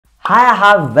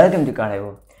Welcome to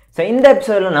Kalayo. So in the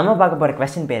episode நம்ம பார்க்க போற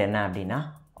क्वेश्चन பேர் என்ன அப்படினா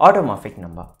automorphic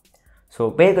number. So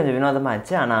பேர் கொஞ்சம் வினோதமா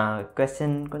இருந்துச்சு ஆனா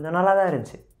क्वेश्चन கொஞ்சம் நல்லா தான்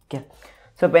இருந்துச்சு. ஓகே.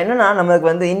 சோ இப்போ என்னன்னா நமக்கு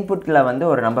வந்து இன்புட்ல வந்து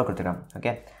ஒரு நம்பர் கொடுத்திருக்காங்க.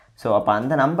 ஓகே. சோ அப்ப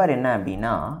அந்த நம்பர் என்ன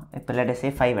அப்படினா இப்போ let us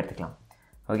say 5 எடுத்துக்கலாம்.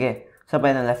 ஓகே. சோ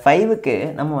அப்ப இந்த 5 க்கு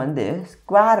நம்ம வந்து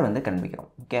ஸ்கொயர் வந்து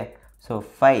கண்டுபிடிக்கிறோம். ஓகே. So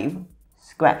 5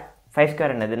 square. 5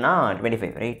 ஸ்கொயர் என்னதுன்னா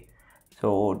 25, ரைட்? சோ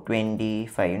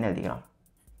 25 ன்னு எழுதிக்கலாம்.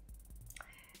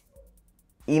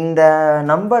 இந்த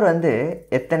நம்பர் வந்து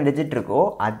எத்தனை டிஜிட் இருக்கோ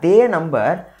அதே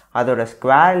நம்பர் அதோட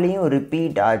ஸ்கொயர்லையும்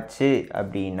ரிப்பீட் ஆச்சு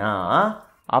அப்படின்னா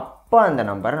அப்போ அந்த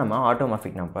நம்பரை நம்ம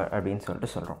ஆட்டோமார்பிக் நம்பர் அப்படின்னு சொல்லிட்டு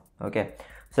சொல்கிறோம். ஓகே.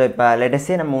 ஸோ இப்போ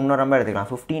லெட்டஸ்ஸே நம்ம இன்னொரு நம்பர்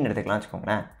எடுத்துக்கலாம், 15 எடுத்துக்கலாம்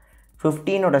வச்சுக்கோங்களேன்.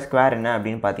 15ஓட ஸ்கொயர் என்ன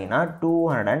அப்படின்னு பார்த்தீங்கன்னா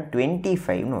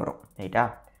 225ன்னு வரும், ரைட்டா?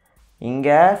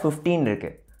 இங்கே 15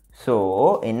 இருக்குது. ஸோ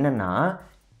என்னென்னா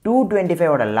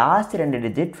 225ஓட லாஸ்ட் 2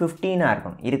 டிஜிட் 15ஆக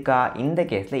இருக்கணும். இருக்கா? இந்த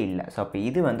கேஸில் இல்லை. ஸோ அப்போ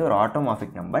இது வந்து ஒரு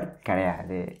ஆட்டோமார்பிக் நம்பர்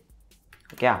கிடையாது.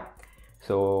 ஓகே.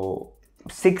 ஸோ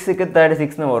 6க்கு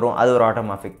 36ன்னு வரும், அது ஒரு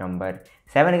ஆட்டோமார்பிக் நம்பர்.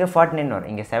 7க்கு 49 வரும்,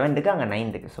 இங்கே 7க்கு அங்கே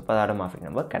 9க்கு. ஸோ இப்போ அது ஆட்டோமார்பிக்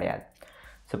நம்பர் கிடையாது.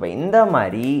 ஸோ இப்போ இந்த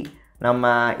மாதிரி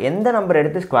நம்ம எந்த நம்பர்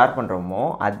எடுத்து ஸ்கொயர் பண்ணுறோமோ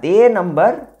அதே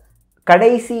நம்பர்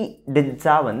கடைசி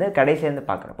டிஜிட்ஸாக வந்து கடைசிலேருந்து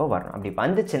பார்க்குறப்போ வரணும். அப்படி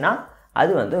வந்துச்சுன்னா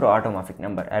அது வந்து ஒரு ஆட்டோமார்பிக்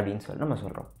நம்பர் அப்படின்னு சொல்லி நம்ம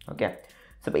சொல்கிறோம். ஓகே.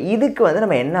 ஸோ இப்போ இதுக்கு வந்து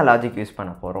நம்ம என்ன லாஜிக் யூஸ்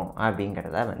பண்ண போகிறோம்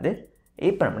அப்படிங்கிறத வந்து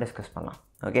இப்போ நம்ம டிஸ்கஸ் பண்ணலாம்.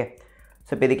 ஓகே.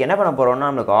 ஸோ இப்போ இதுக்கு என்ன பண்ண போகிறோம்னா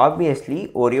நம்மளுக்கு ஆப்வியஸ்லி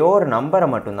ஒரே ஒரு நம்பரை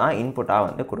மட்டும்தான் இன்புட்டாக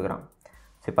வந்து கொடுக்குறான்.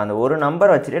 ஸோ இப்போ அந்த ஒரு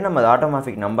நம்பரை வச்சுட்டு நம்ம அது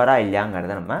ஆட்டோமார்பிக் நம்பராக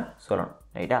இல்லையாங்கிறத நம்ம சொல்லணும்,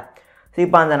 ரைட்டா? ஸோ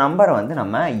இப்போ அந்த நம்பரை வந்து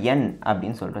நம்ம n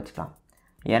அப்படின்னு சொல்லிட்டு வச்சுக்கலாம்.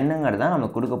 என்னங்கிறது தான்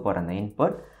நம்ம கொடுக்க போகிற அந்த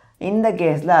இன்புட். இந்த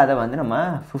கேஸில் அதை வந்து நம்ம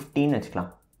 15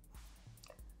 வச்சுக்கலாம்.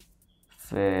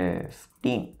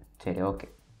 15, சரி, ஓகே.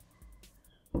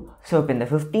 ஸோ இப்போ இந்த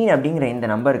 15 அப்படிங்கிற இந்த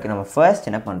நம்பருக்கு நம்ம ஃபர்ஸ்ட்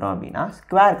என்ன பண்ணுறோம் அப்படின்னா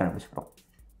ஸ்கொயர் கண்டுபிடிச்சிக்கிறோம்.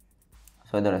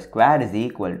 ஸோ இதோட ஸ்கொயர் இஸ்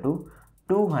ஈக்குவல் டு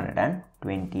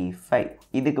 225.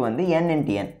 இதுக்கு வந்து n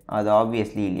இன்ட்டு n, அது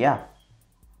ஆப்வியஸ்லி இல்லையா?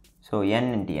 ஸோ n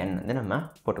இன்ட்டு n வந்து நம்ம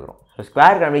போட்டுக்கிறோம். ஸோ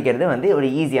ஸ்கொயர் கண்டுபிடிக்கிறது வந்து ஒரு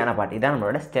ஈஸியான பார்ட். இதுதான்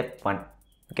நம்மளோட ஸ்டெப் 1.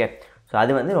 ஓகே. ஸோ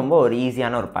அது வந்து ரொம்ப ஒரு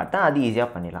ஈஸியான ஒரு பார்ட் தான், அது ஈஸியாக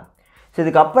பண்ணிடலாம். ஸோ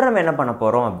இதுக்கப்புறம் நம்ம என்ன பண்ண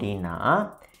போகிறோம் அப்படின்னா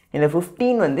இந்த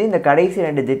 15 வந்து இந்த கடைசி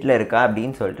 2 டிஜிட்டில் இருக்கா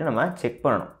அப்படின்னு சொல்லிட்டு நம்ம செக்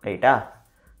பண்ணணும், ரைட்டா?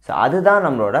 ஸோ அதுதான்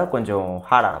நம்மளோட கொஞ்சம்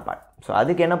ஹார்டான பார்ட். ஸோ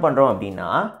அதுக்கு என்ன பண்ணுறோம் அப்படின்னா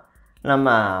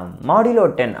நம்ம மாடுலோ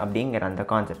 10 அப்படிங்கிற அந்த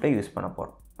கான்செப்டை யூஸ் பண்ண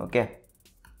போகிறோம். ஓகே.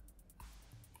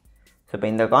 ஸோ இப்போ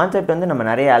இந்த கான்செப்ட் வந்து நம்ம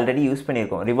நிறைய ஆல்ரெடி யூஸ்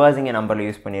பண்ணியிருக்கோம். ரிவர்சிங் எ நம்பரில்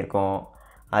யூஸ் பண்ணியிருக்கோம்,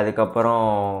 அதுக்கப்புறம்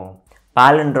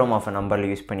பாலண்ட்ரோம் ஆஃப் அ நம்பரில்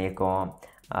யூஸ் பண்ணியிருக்கோம்,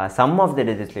 சம் ஆஃப் த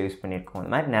டிஜிட்ஸில் யூஸ் பண்ணியிருக்கோம்.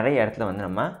 இந்த மாதிரி நிறைய இடத்துல வந்து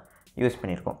நம்ம யூஸ்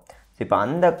பண்ணியிருக்கோம். ஸோ இப்போ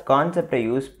அந்த கான்செப்டை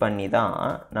யூஸ் பண்ணி தான்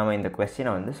நம்ம இந்த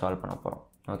கொஸ்டினை வந்து சால்வ் பண்ண போகிறோம்.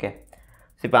 ஓகே.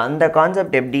 ஸோ இப்போ அந்த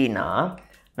கான்செப்ட் எப்படின்னா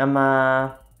நம்ம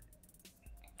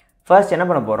ஃபர்ஸ்ட் என்ன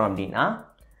பண்ண போகிறோம் அப்படின்னா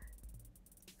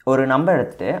ஒரு நம்பர்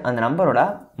எடுத்துகிட்டு அந்த நம்பரோட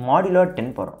மாடுலோ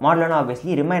 10 போகிறோம். மாடுலோனா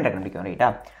ஆப்வியஸ்லி ரிமைண்டர் கண்டுபிடிக்கும், ரைட்டா?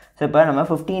 ஸோ இப்போ நம்ம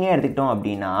 15 எடுத்துக்கிட்டோம்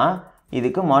அப்படின்னா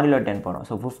இதுக்கு மாடுலோ 10 போகிறோம்.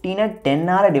 ஸோ 15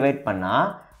 10ஆல் டிவைட் பண்ணால்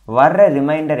வர்ற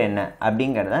ரிமைண்டர் என்ன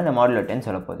அப்படிங்கிறத இந்த மாடுலோ 10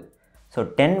 சொல்ல போகுது. ஸோ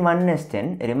 10 1 is 10,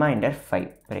 ரிமைண்டர்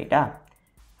 5, ரைட்டா?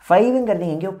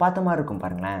 5ங்கிறது எங்கேயோ பார்த்த மாதிரி இருக்கும்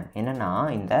பாருங்களேன். என்னென்னா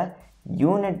இந்த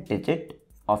unit digit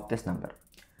of this number.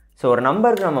 So ஒரு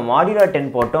நம்பருக்கு நம்ம மாடுலோ 10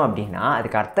 போட்டோம் அப்படின்னா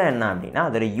அதுக்கு அர்த்தம் என்ன அப்படின்னா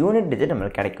அதோட யூனிட் டிஜிட்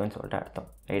நம்மளுக்கு கிடைக்கும்னு சொல்லிட்டு அர்த்தம்,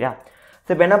 ரைட்டா? ஸோ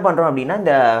இப்போ என்ன பண்ணுறோம் அப்படின்னா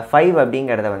இந்த 5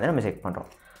 அப்படிங்கிறத வந்து நம்ம செக் பண்ணுறோம்.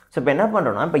 ஸோ இப்போ என்ன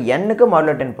பண்ணுறோம்னா இப்போ n-க்கு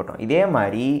மாடுலோ 10 போட்டோம். இதே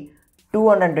மாதிரி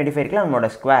 225க்குலாம் நம்மளோட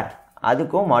ஸ்கொயர்,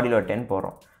 அதுக்கும் மாடுலோ 10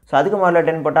 போடுறோம். ஸோ அதுக்கு மாடுலோ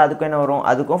 10 போட்டால் அதுக்கும் என்ன வரும்?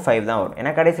 அதுக்கும் 5 தான் வரும்.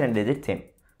 ஏன்னா கடைசி 2 டிஜிட் சேம்.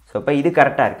 ஸோ இப்போ இது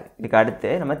கரெக்டாக இருக்குது. இதுக்கு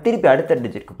அடுத்து நம்ம திருப்பி அடுத்த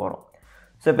டிஜிட்க்கு போகிறோம்.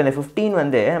 ஸோ இப்போ இந்த 15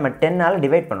 வந்து நம்ம 10ஆல்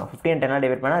டிவைட் பண்ணோம். 15 10ஆல்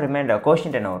டிவைட் பண்ணால் ரிமைண்டர்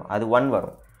கோஷன்ட் என்ன வரும்? அது 1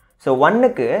 வரும். ஸோ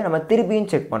 1க்கு நம்ம திருப்பியும்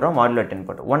செக் பண்ணுறோம், மாடுலோ 10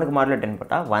 போட்டோம். 1க்கு மாடுலோ 10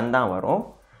 போட்டால் 1 தான் வரும்.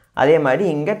 அதே மாதிரி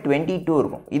இங்கே 22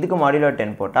 இருக்கும். இதுக்கு மாடுலோ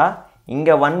 10 போட்டால்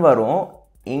இங்கே 1 வரும்,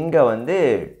 இங்கே வந்து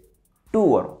 2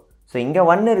 வரும். ஸோ இங்கே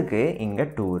 1 இருக்குது, இங்கே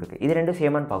 2 இருக்குது. இது ரெண்டும்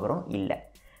சேமான்னு பார்க்குறோம், இல்லை.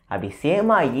 அப்படி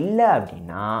சேமாக இல்லை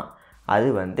அப்படின்னா அது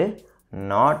வந்து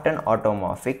நாட் அன்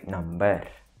ஆட்டோமார்பிக் நம்பர்.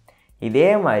 இதே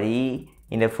மாதிரி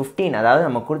இந்த 15, அதாவது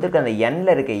நம்ம கொடுத்துருக்க அந்த n-ல்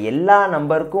இருக்க எல்லா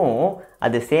நம்பருக்கும்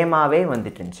அது சேமாகவே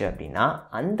வந்துட்டு இருந்துச்சு அப்படின்னா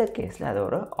அந்த கேஸில் அது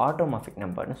ஒரு ஆட்டோமார்பிக்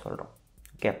நம்பர்னு சொல்கிறோம்.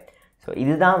 ஓகே. ஸோ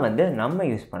இதுதான் வந்து நம்ம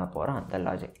யூஸ் பண்ண போகிறோம் அந்த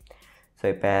லாஜிக். ஸோ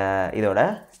இப்போ இதோட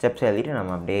ஸ்டெப்ஸ் எழுதிட்டு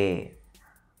நம்ம அப்படியே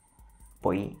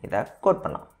போய் இதை கோட்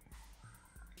பண்ணலாம்.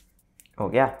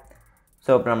 ஓகே. ஸோ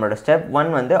இப்போ நம்மளோட ஸ்டெப்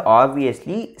 1 வந்து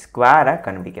ஆப்வியஸ்லி ஸ்கொயரை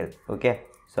கண்டுபிடிக்கிறது. ஓகே.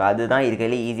 ஸோ அதுதான்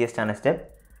இருக்கிறதுலே ஈஸியஸ்டான ஸ்டெப்.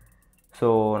 ஸோ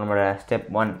நம்மளோட ஸ்டெப்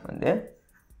 1 வந்து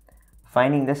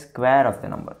finding the square of the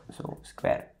number. So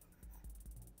square.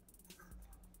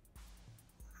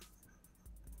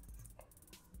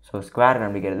 So square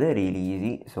கண்டுபிடிக்கிறது ரியலி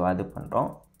ஈஸி. ஸோ அது பண்ணுறோம்.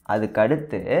 அதுக்கு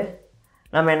அடுத்து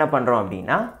நம்ம என்ன பண்ணுறோம்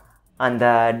அப்படின்னா அந்த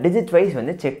டிஜிட் வைஸ்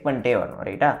வந்து செக் பண்ணிட்டே வரணும்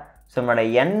ரைட்டா. ஸோ நம்மளோட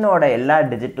எண்ணோட எல்லா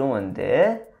டிஜிட்டும் வந்து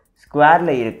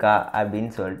ஸ்கொயரில் இருக்கா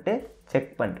அப்படின்னு சொல்லிட்டு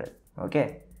செக் பண்ணுறது. ஓகே,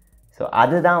 ஸோ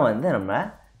அதுதான் வந்து நம்ம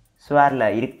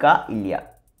ஸ்கொயரில் இருக்கா இல்லையா,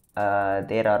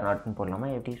 தேர் ஆர் நாட்னு போடலாமா,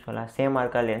 எப்படி சொல்லலாம், சேமாக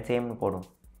இருக்கா இல்லையான்னு சேம்னு போடும்.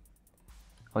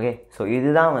 ஓகே, ஸோ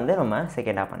இதுதான் வந்து நம்ம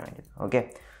செகண்டாக பண்ண வேண்டியது. ஓகே,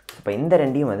 இப்போ இந்த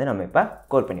ரெண்டையும் வந்து நம்ம இப்போ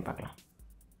கோட் பண்ணி பார்க்கலாம்.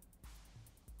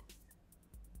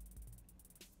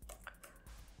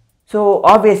 ஸோ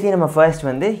ஆப்வியஸ்லி நம்ம ஃபர்ஸ்ட்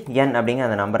வந்து என் அப்படிங்கிற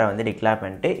அந்த நம்பரை வந்து டிக்ளேர்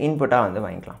பண்ணிட்டு இன்புட்டாக வந்து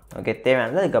வாங்கிக்கலாம். ஓகே,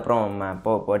 தேவையானது அதுக்கப்புறம் நம்ம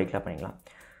போ டிக்ளேர் பண்ணிக்கலாம்.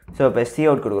 ஸோ இப்போ சி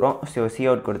அவுட் கொடுக்குறோம். ஸோ சி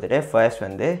அவுட் கொடுத்துட்டு ஃபர்ஸ்ட்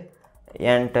வந்து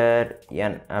என்டர்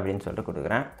என் அப்படின்னு சொல்லிட்டு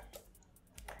கொடுக்குறேன்.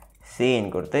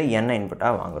 சின்னு கொடுத்து என்ன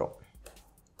இன்புட்டாக வாங்குகிறோம்.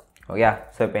 ஓகே,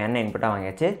 ஸோ இப்போ என்ன இன்புட்டாக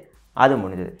வாங்கியாச்சு, அது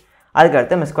முடிஞ்சது.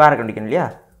 அதுக்கடுத்து நம்ம ஸ்கொயரை கண்டுபிடிக்கணும் இல்லையா.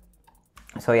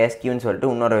 ஸோ எஸ்கியூன்னு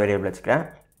சொல்லிட்டு இன்னொரு வேரியபிள் வச்சுக்கிறேன்.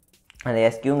 அந்த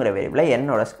எஸ்கியூங்கிற வேரியபிளை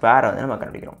என்னோட ஸ்கொயரை வந்து நம்ம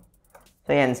கண்டுபிடிக்கிறோம்.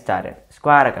 ஸோ என் ஸ்டார் என்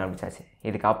ஸ்கொயரை கண்டுபிடிச்சாச்சு.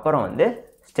 இதுக்கப்புறம் வந்து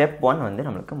ஸ்டெப் 1 வந்து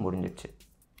நம்மளுக்கு முடிஞ்சிச்சு.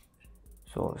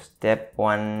 So step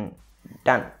 1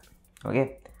 ton. Okay,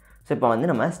 so இப்போ வந்து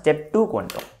நம்ம ஸ்டெப் 2க்கு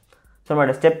வந்துட்டோம். ஸோ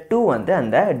நம்மளோட ஸ்டெப் 2 வந்து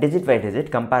அந்த டிஜிட் பை டிஜிட்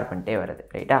கம்பேர் பண்ணிட்டே வருது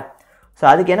ரைட்டா. ஸோ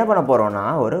அதுக்கு என்ன பண்ண போகிறோம்னா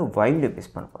ஒரு வைல் லூப்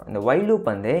யூஸ் பண்ண போகிறோம். இந்த வைல் லூப்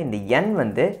வந்து இந்த என்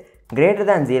வந்து கிரேட்டர்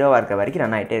தேன் 0 இருக்கிற வரைக்கும்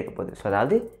ரன் ஆகிட்டே இருக்க போகுது. ஸோ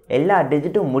அதாவது எல்லா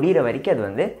டிஜிட்டும் முடிகிற வரைக்கும் அது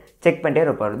வந்து செக் பண்ணிட்டே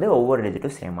இருக்க போகிறது, ஒவ்வொரு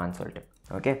டிஜிட்டும் சேமான்னு சொல்லிட்டு.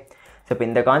 ஓகே, ஸோ இப்போ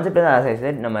இந்த கான்செப்ட்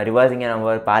தான் நம்ம reversing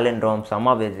number, palindrome, some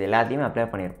of digits எல்லாத்தையுமே அப்ளை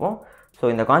பண்ணியிருப்போம். ஸோ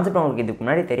இந்த கான்செப்ட் உங்களுக்கு இதுக்கு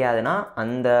முன்னாடி தெரியாதுன்னா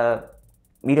அந்த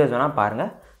வீடியோஸ் வேணால்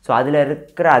பாருங்கள். ஸோ அதில்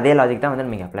இருக்கிற அதே லாஜிக் தான் வந்து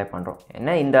நம்ம இங்கே அப்ளை பண்ணுறோம்.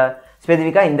 ஏன்னா இந்த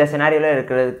ஸ்பெசிஃபிக்காக இந்த சினாரியோவில்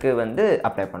இருக்கிறதுக்கு வந்து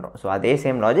அப்ளை பண்ணுறோம். ஸோ அதே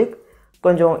சேம் லாஜிக்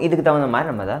கொஞ்சம் இதுக்கு தகுந்த மாதிரி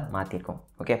நம்ம அதை மாற்றிருக்கோம்.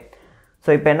 ஓகே, ஸோ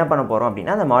இப்போ என்ன பண்ண போகிறோம்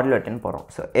அப்படின்னா அந்த மாடுலோ 10 போகிறோம்.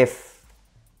 ஸோ எஃப்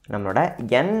நம்மளோட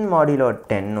என் மாடுலோ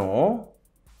 10ம்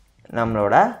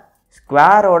நம்மளோட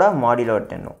ஸ்கொயரோட மாடுலோ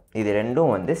 10ம் இது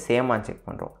ரெண்டும் வந்து சேமாக செக்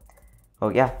பண்ணுறோம்.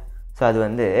 ஓகே, ஸோ அது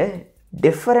வந்து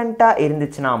டிஃப்ரெண்ட்டாக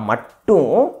இருந்துச்சுன்னா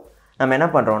மட்டும் நம்ம என்ன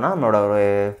பண்ணுறோன்னா நம்மளோட ஒரு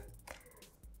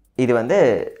இது வந்து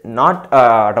நாட்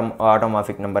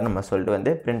ஆட்டோமார்பிக் நம்பர் நம்ம சொல்லிட்டு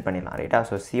வந்து பிரிண்ட் பண்ணிடலாம் ரைட்டா.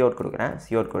 ஸோ சி அவுட் கொடுக்குறேன்.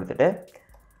 சி அவுட் கொடுத்துட்டு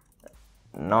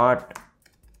நாட்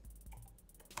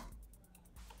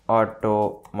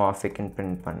ஆட்டோமார்பிக்னு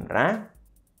பிரிண்ட் பண்ணுறேன்.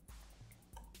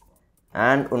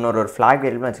 அண்ட் இன்னொரு ஃப்ளாக்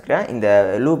வேரியபிள் வச்சுக்கிறேன். இந்த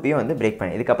லூப்பையும் வந்து பிரேக்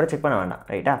பண்ணி இதுக்கப்புறம் செக் பண்ண வேண்டாம்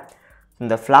ரைட்டா.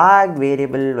 இந்த ஃப்ளாக்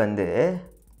வேரியபிள் வந்து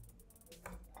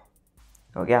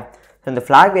ஓகே, ஸோ இந்த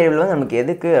ஃப்ளாக் வேரியபிள் வந்து நமக்கு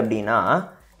எதுக்கு அப்படின்னா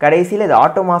கடைசியில் இது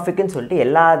ஆட்டோமார்பிக்னு சொல்லிட்டு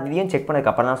எல்லா இதையும் செக்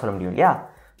பண்ணதுக்கப்புறம் தான் சொல்ல முடியும் இல்லையா.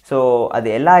 ஸோ அது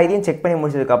எல்லா இதையும் செக் பண்ணி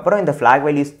முடிச்சதுக்கப்புறம் இந்த ஃப்ளாக்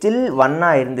வேல்யூ ஸ்டில்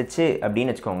 1ஆக இருந்துச்சு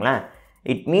அப்படின்னு வச்சுக்கோங்களேன்.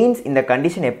 இட் மீன்ஸ் இந்த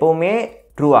கண்டிஷன் எப்போவுமே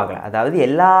ட்ரூ ஆகலை, அதாவது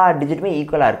எல்லா டிஜிட்டுமே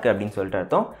ஈக்குவலாக இருக்குது அப்படின்னு சொல்லிட்டு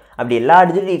அர்த்தம். அப்படி எல்லா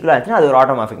டிஜிட்டும் ஈக்குவலாக இருந்துச்சுன்னா அது ஒரு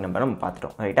ஆட்டோமார்பிக் நம்பர் நம்ம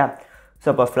பார்த்துட்டோம் ரைட்டா. ஸோ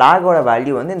இப்போ ஃப்ளாகோட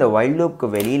வேல்யூ வந்து இந்த வைல் லூப்க்கு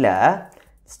வெளியில்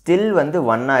ஸ்டில் வந்து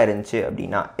 1ஆக இருந்துச்சு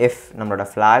அப்படின்னா, எஃப் நம்மளோட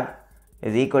ஃப்ளாக்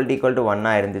இஸ் ஈக்குவல் டு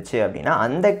 1ஆக இருந்துச்சு அப்படின்னா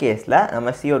அந்த கேஸில்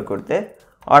நம்ம சி அவுட் கொடுத்து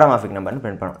ஆட்டோமார்பிக் நம்பர்னு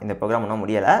பிரிண்ட் பண்ணோம். இந்த ப்ரோக்ராம் இன்னும்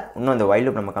முடியலை, இன்னும் இந்த வைல்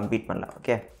லூப் நம்ம கம்ப்ளீட் பண்ணல.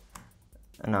 ஓகே,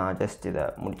 நான் ஜஸ்ட் இதை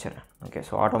முடிச்சிடறேன். ஓகே,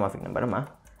 ஸோ ஆட்டோமார்பிக் நம்பர் நம்ம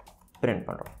பிரிண்ட்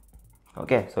பண்ணுறோம்.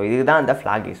 ஓகே, ஸோ இதுக்கு தான் அந்த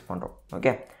ஃப்ளாக் யூஸ் பண்ணுறோம்.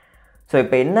 ஓகே, ஸோ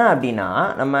இப்போ என்ன அப்படின்னா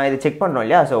நம்ம இது செக் பண்ணுறோம்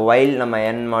இல்லையா. ஸோ வைல் நம்ம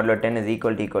என் modulo 10 is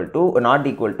equal to not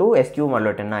equal to எஸ்கியூ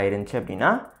modulo 10 இருந்துச்சு அப்படின்னா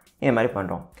இந்த மாதிரி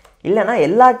பண்ணுறோம். இல்லைனா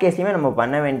எல்லா கேஸ்லையுமே நம்ம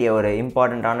பண்ண வேண்டிய ஒரு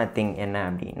இம்பார்ட்டண்ட்டான திங் என்ன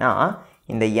அப்படின்னா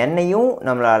இந்த எண்ணையும்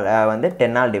நம்மளால் வந்து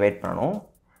 10ஆல் டிவைட் பண்ணணும்.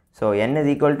 So n is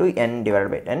equal to n divide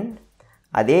by 10.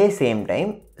 அதே சேம் டைம்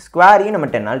ஸ்கொயரையும் நம்ம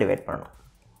 10ஆல் டிவைட் பண்ணணும்.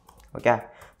 ஓகே,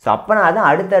 ஸோ அப்போனா தான்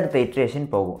அடுத்தடுத்த இட்ரேஷன்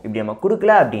போகும். இப்படி நம்ம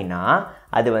கொடுக்கல அப்படின்னா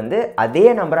அது வந்து அதே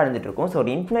நம்பராக இருந்துகிட்ருக்கும். ஸோ ஒரு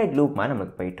இன்ஃபினைட் லூப் மாதிரி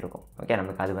நம்மளுக்கு போயிட்டுருக்கும். ஓகே,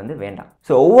 நமக்கு அது வந்து வேண்டாம்.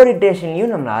 ஸோ ஒவ்வொரு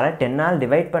இட்ரேஷன்லையும் நம்மளால் 10ஆல்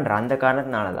டிவைட் பண்ணுற அந்த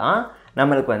காரணத்தினால தான்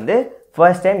நம்மளுக்கு வந்து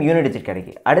ஃபர்ஸ்ட் டைம் யூனிட் டிஜிட்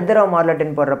கிடைக்கும். அடுத்த தடவை மாடுலோ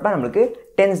 10 போடுறப்ப நம்மளுக்கு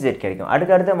 10 டிஜிட் கிடைக்கும்.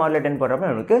 அடுத்த மாடுலோ 10 போடுறப்ப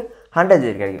நம்மளுக்கு 100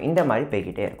 டிஜிட் கிடைக்கும். இந்த மாதிரி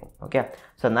போய்கிட்டே இருக்கும். ஓகே,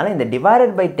 ஸோ அதனால் இந்த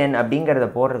டிவைடட் பை 10 அப்படிங்கிறத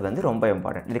போடுறது வந்து ரொம்ப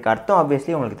இம்பார்ட்டன்ட். இதுக்கு அர்த்தம்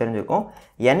ஆப்வியஸ்லி உங்களுக்கு தெரிஞ்சிருக்கும்.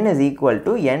 n is equal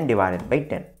to n divided by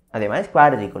 10. அதே மாதிரி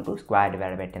square is equal to square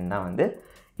divided by 10 தான் வந்து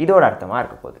இதோட அர்த்தமாக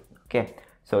இருக்க போகுது. ஓகே,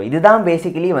 ஸோ இதுதான்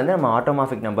பேசிக்கலி வந்து நம்ம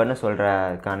ஆட்டோமார்பிக் நம்பர்னு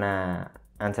சொல்கிறதுக்கான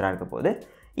ஆன்சராக இருக்க போகுது.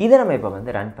 இதை நம்ம இப்போ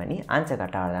வந்து ரன் பண்ணி ஆன்சர்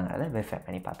கரெக்டாக வருதாங்கிறத வெரிஃபை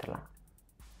பண்ணி பார்த்துடலாம்.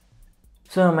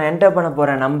 ஸோ நம்ம என்டர் பண்ண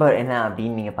போகிற நம்பர் என்ன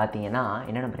அப்படின்னு நீங்கள் பார்த்தீங்கன்னா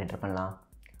என்ன நம்பர் என்டர் பண்ணலாம்?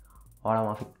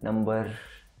 ஆட்டோமார்பிக் நம்பர்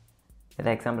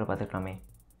எதாவது எக்ஸாம்பிள் பார்த்துக்கலாமே.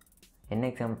 என்ன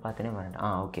எக்ஸாம்பிள் பார்த்துனே வரேன்.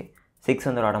 ஓகே, 6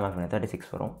 வந்து ஒரு ஆட்டோமார்பிக்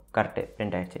 36 வரும். கரெக்டு,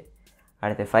 பிரிண்ட் ஆகிடுச்சு.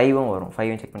 அடுத்து 5ம் வரும்.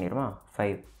 5ம் செக் பண்ணிடுமா?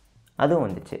 5 அதுவும்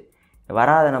வந்துச்சு.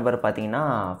 வராத நம்பர் பார்த்தீங்கன்னா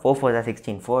 4 4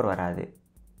 16 4 வராது.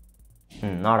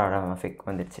 நாட் ஆட்டோமார்பிக்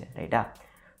வந்துடுச்சு ரைட்டா.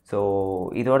 ஸோ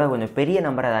இதோட கொஞ்சம் பெரிய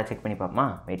நம்பரை ஏதாவது செக் பண்ணி பார்ப்போமா?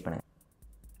 வெயிட் பண்ணுங்கள்.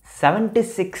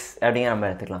 76 அப்படிங்கிற நம்பர்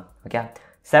எடுத்துக்கலாம். ஓகே,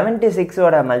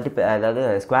 76ஓட மல்டிபிள் அதாவது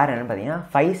ஸ்கொயர் என்னென்னு பார்த்தீங்கன்னா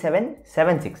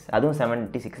 5776, அதுவும்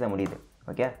 76 முடியுது.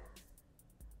 ஓகே,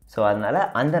 ஸோ அதனால்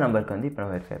அந்த நம்பருக்கு வந்து இப்போ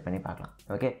நம்ம வெரிஃபை பண்ணி பார்க்கலாம்.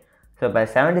 ஓகே, ஸோ இப்போ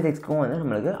 76க்கும் வந்து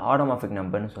நம்மளுக்கு ஆட்டோமார்ஃபிக்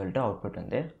நம்பர்னு சொல்லிட்டு அவுட்புட்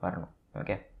வந்து வரணும்.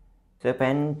 ஓகே, ஸோ இப்போ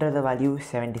என்டர் த வேல்யூ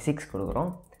 76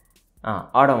 கொடுக்குறோம்.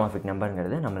 ஆட்டோமார்ஃபிக்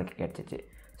நம்பருங்கிறது நம்மளுக்கு கிடச்சிச்சு.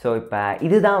 ஸோ இப்போ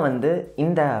இதுதான் வந்து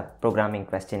இந்த ப்ரோக்ராமிங்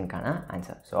கொஸ்டினுக்கான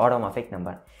ஆன்சர். ஸோ ஆட்டோமார்ஃபிக்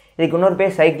நம்பர், இதுக்கு இன்னொரு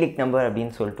பேர் சைக்ளிக் நம்பர்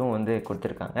அப்படின்னு சொல்லிட்டும் வந்து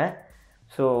கொடுத்துருக்காங்க.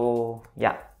 So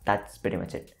yeah, that's very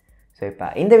much it. So இப்போ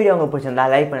இந்த வீடியோ உங்களுக்கு பிடிச்சிருந்தா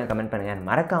லைக் பண்ணுங்கள், கமெண்ட் பண்ணுங்கள்,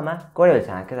 மறக்காமல் கோடியல்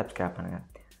சேனலுக்கு சப்ஸ்கிரைப் பண்ணுங்கள்.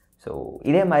 ஸோ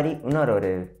இதே மாதிரி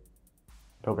இன்னொரு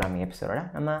ப்ரோக்ராமிங் எபிசோடோட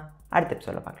நம்ம அடுத்த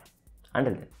எபிசோடில் பார்க்கலாம்.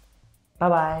 அண்டில் தென்,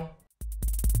 பாய்.